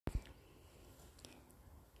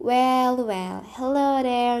Hello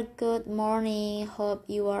there, good morning. Hope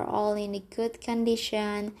you are all in a good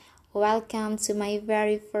condition. Welcome to my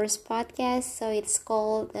very first podcast. So it's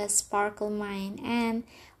called The Sparkle Mind, and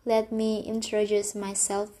let me introduce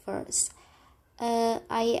myself first.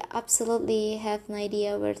 I absolutely have no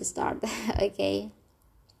idea where to start. Okay.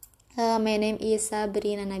 My name is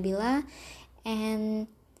Sabrina Nabila, and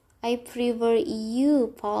I prefer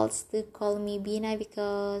you, Pauls, to call me Bina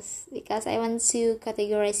because I want to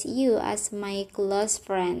categorize you as my close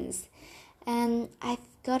friends. And I've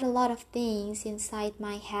got a lot of things inside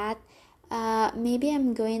my head. Maybe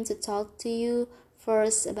I'm going to talk to you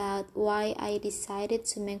first about why I decided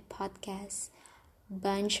to make podcasts.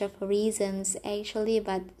 Bunch of reasons actually,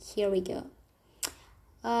 but here we go.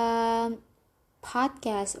 Podcast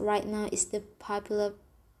right now is the popular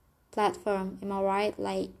platform. Am I right?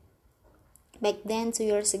 Like back then, 2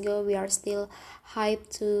 years ago, we are still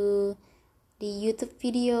hyped to the YouTube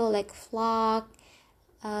video like vlog.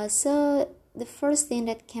 So the first thing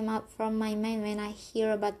that came up from my mind when I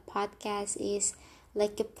hear about podcast is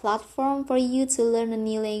like a platform for you to learn a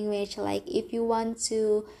new language. Like if you want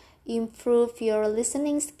to improve your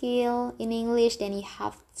listening skill in English, then you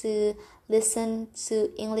have to listen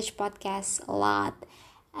to English podcasts a lot.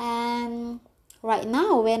 And right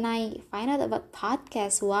now when I find out about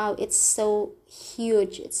podcasts, wow, it's so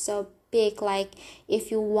huge, it's so big. Like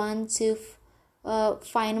if you want to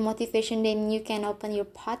find motivation, then you can open your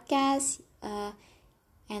podcast,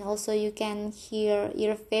 and also you can hear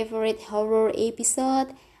your favorite horror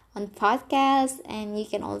episode on podcast, and you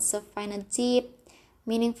can also find a deep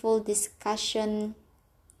meaningful discussion,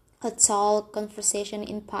 a tall conversation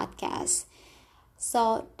in podcast.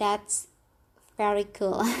 So that's very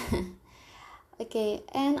cool. Okay,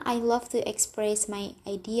 and I love to express my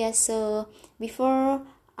ideas. So before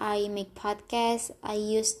I make podcasts, I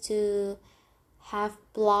used to have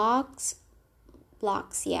blogging.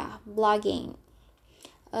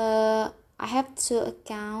 I have two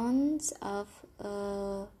accounts of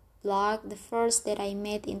blog. The first that I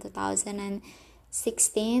made in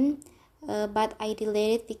 2016, but I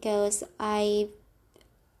deleted because I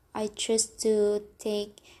chose to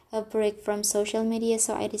take a break from social media,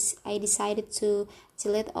 so I decided to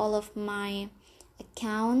delete all of my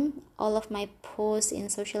account, all of my posts in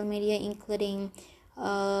social media, including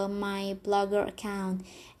my blogger account.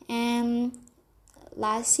 And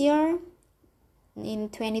last year in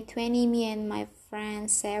 2020, me and my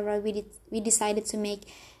friend Sarah, we decided to make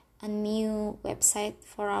a new website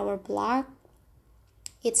for our blog.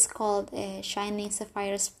 It's called Shining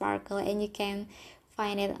Sapphire Sparkle, and you can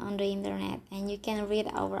find it on the internet, and you can read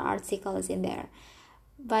our articles in there.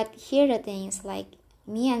 But here the things, like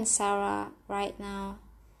me and Sarah right now,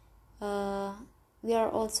 we are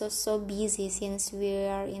also so busy since we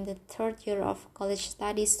are in the third year of college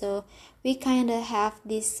studies, so we kind of have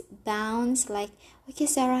this bounds like, okay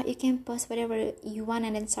Sarah, you can post whatever you want,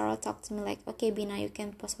 and then Sarah talked to me like, okay Bina, you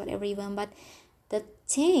can post whatever you want. But the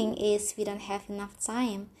thing is, we don't have enough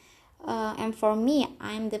time. And for me,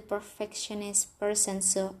 I'm the perfectionist person,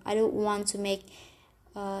 so I don't want to make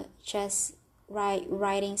just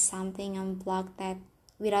writing something on blog that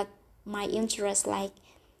without my interest. Like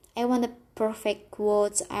I want a perfect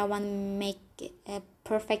quotes, I want to make a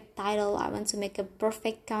perfect title, I want to make a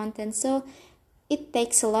perfect content. So it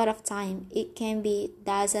takes a lot of time. It can be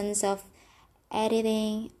dozens of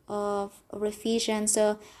editing, of revision.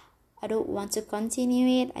 So I don't want to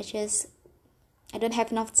continue it. I don't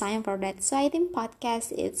have enough time for that. So I think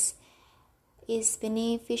podcast is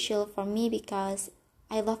beneficial for me because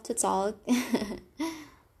I love to talk,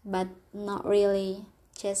 but not really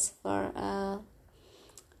just for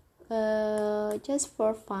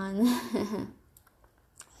fun.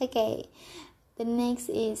 Okay, the next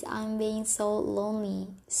is I'm being so lonely.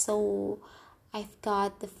 So I've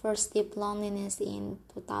got the first deep loneliness in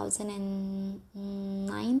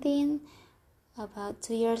 2019, about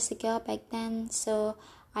 2 years ago back then. So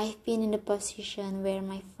I've been in the position where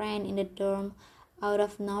my friend in the dorm out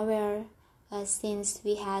of nowhere, since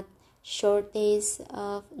we had short days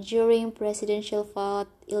of during presidential vote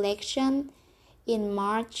election in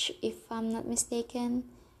March, if I'm not mistaken.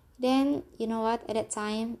 Then you know what, at that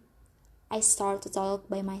time I start to talk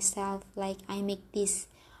by myself, like I make this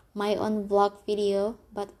my own vlog video,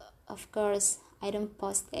 but of course I don't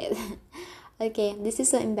post it. Okay, this is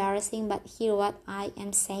so embarrassing, but hear what I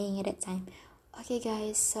am saying at that time. Okay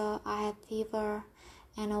guys, so I have fever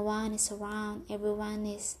and no one is around. Everyone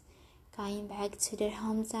is going back to their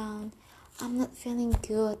hometown. I'm not feeling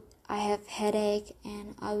good. I have headache,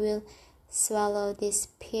 and I will swallow this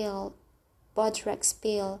pill, Bodrex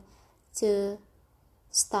pill, to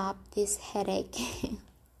stop this headache.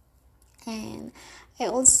 And I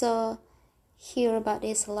also hear about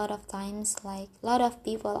this a lot of times, like a lot of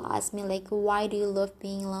people ask me like, why do you love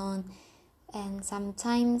being alone? And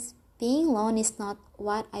sometimes being alone is not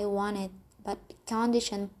what I wanted, but the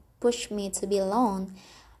condition pushed me to be alone.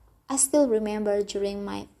 I still remember during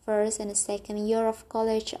my first and second year of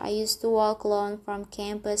college, I used to walk alone from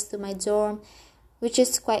campus to my dorm, which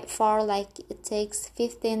is quite far, like it takes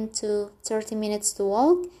 15 to 30 minutes to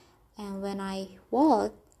walk. And when I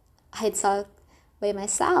walk, I talk by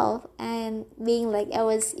myself and being like I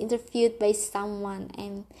was interviewed by someone,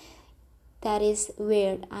 and that is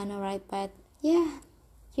weird, I know, right? But yeah,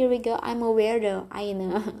 here we go. I'm a weirdo, I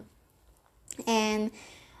know. And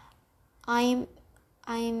I'm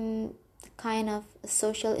I'm kind of a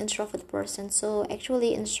social introvert person. So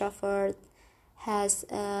actually introvert has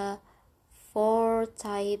four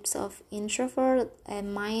types of introvert,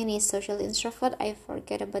 and mine is social introvert. I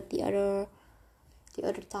forget about the other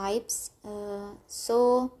types.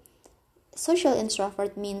 So social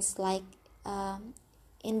introvert means like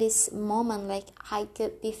in this moment, like I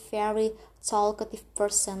could be very talkative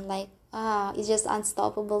person, like it's just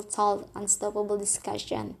unstoppable talk, unstoppable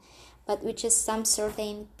discussion, but with just some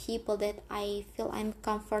certain people that I feel I'm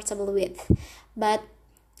comfortable with. But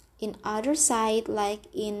in other side, like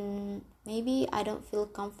in maybe I don't feel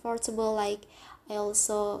comfortable, like I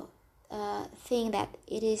also think that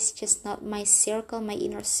it is just not my circle, my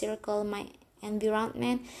inner circle, my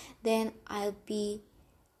environment, then I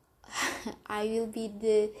will be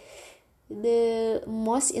the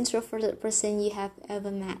most introverted person you have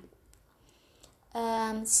ever met.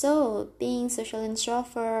 So being social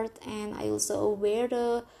introvert, and I also a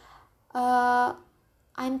weirdo.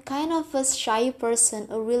 I'm kind of a shy person,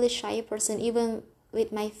 a really shy person, even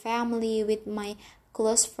with my family, with my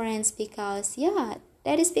close friends, because yeah,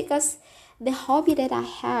 that is because the hobby that I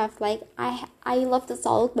have, like I love to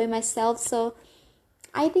talk by myself, so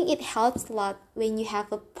I think it helps a lot when you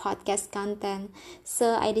have a podcast content.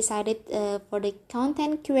 So I decided for the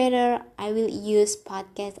content creator, I will use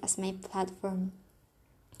podcast as my platform.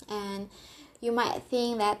 And you might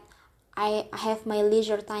think that I have my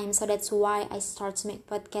leisure time, so that's why I start to make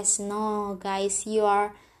podcasts. No, guys, you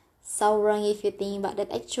are so wrong if you think about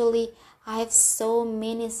that. Actually, I have so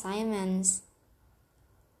many assignments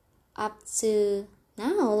up to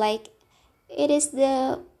now. Like, it is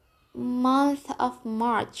the month of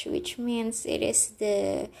March, which means it is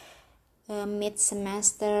the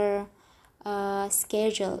mid-semester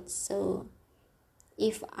schedule. So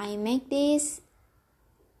if I make this,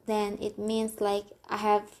 then it means like I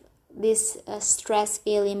have this stress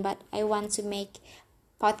feeling, but I want to make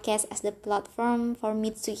podcast as the platform for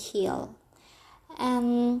me to heal.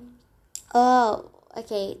 And oh,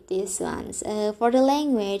 okay, this ones for the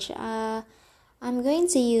language. I'm going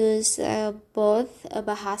to use both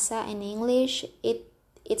Bahasa and English.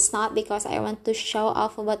 It's not because I want to show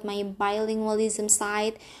off about my bilingualism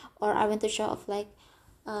side, or I want to show off like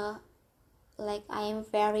I am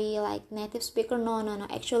very like native speaker. No, no, no.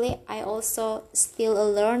 Actually, I also still a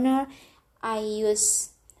learner. I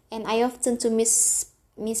use, and I often to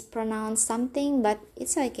mispronounce something, but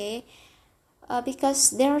it's okay.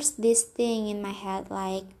 Because there's this thing in my head,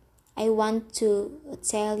 like I want to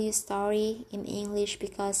tell you story in English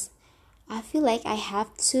because I feel like I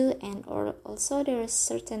have to, and or also there are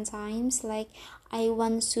certain times like I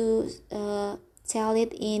want to tell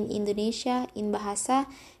it in Indonesia in Bahasa,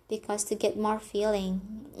 because to get more feeling.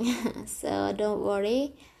 So don't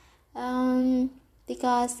worry,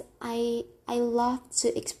 because I love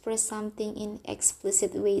to express something in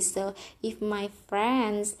explicit ways. So if my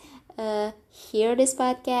friends hear this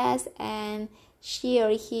podcast and she or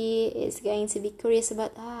he is going to be curious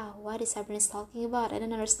about what is Sabrina talking about, I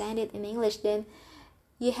don't understand it in English, then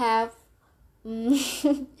you have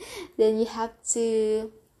then you have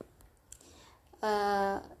to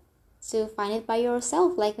find it by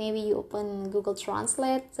yourself. Like maybe you open Google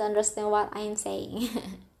Translate to understand what I'm saying.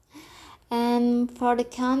 And for the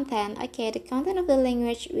content, okay, the content of the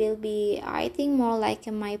language will be, I think, more like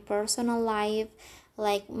my personal life,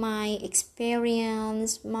 like my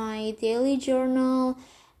experience, my daily journal.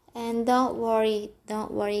 And don't worry,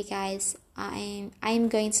 guys, I'm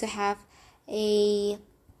going to have a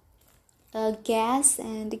guest,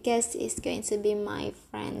 and the guest is going to be my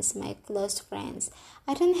friends, my close friends.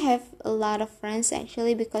 I don't have a lot of friends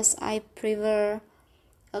actually, because I prefer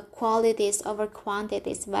qualities over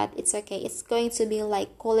quantities, but it's okay. It's going to be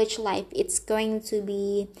like college life. It's going to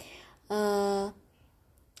be a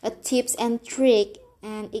tips and trick,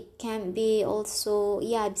 and it can be also,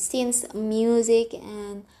 yeah, since music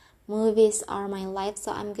and movies are my life,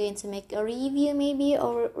 so I'm going to make a review maybe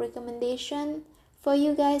or recommendation for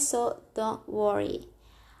you guys, so don't worry.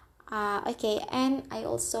 Okay, and I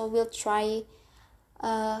also will try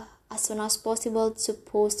as soon as possible to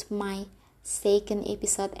post my second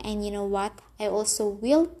episode. And you know what, I also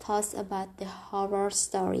will talk about the horror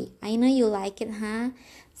story. I know you like it, huh?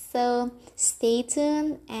 So stay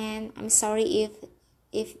tuned, and I'm sorry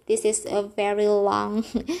if this is a very long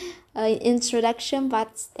introduction,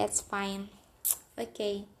 but that's fine.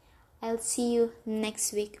 Okay, I'll see you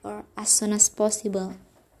next week or as soon as possible.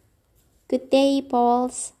 Good day,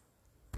 Pauls.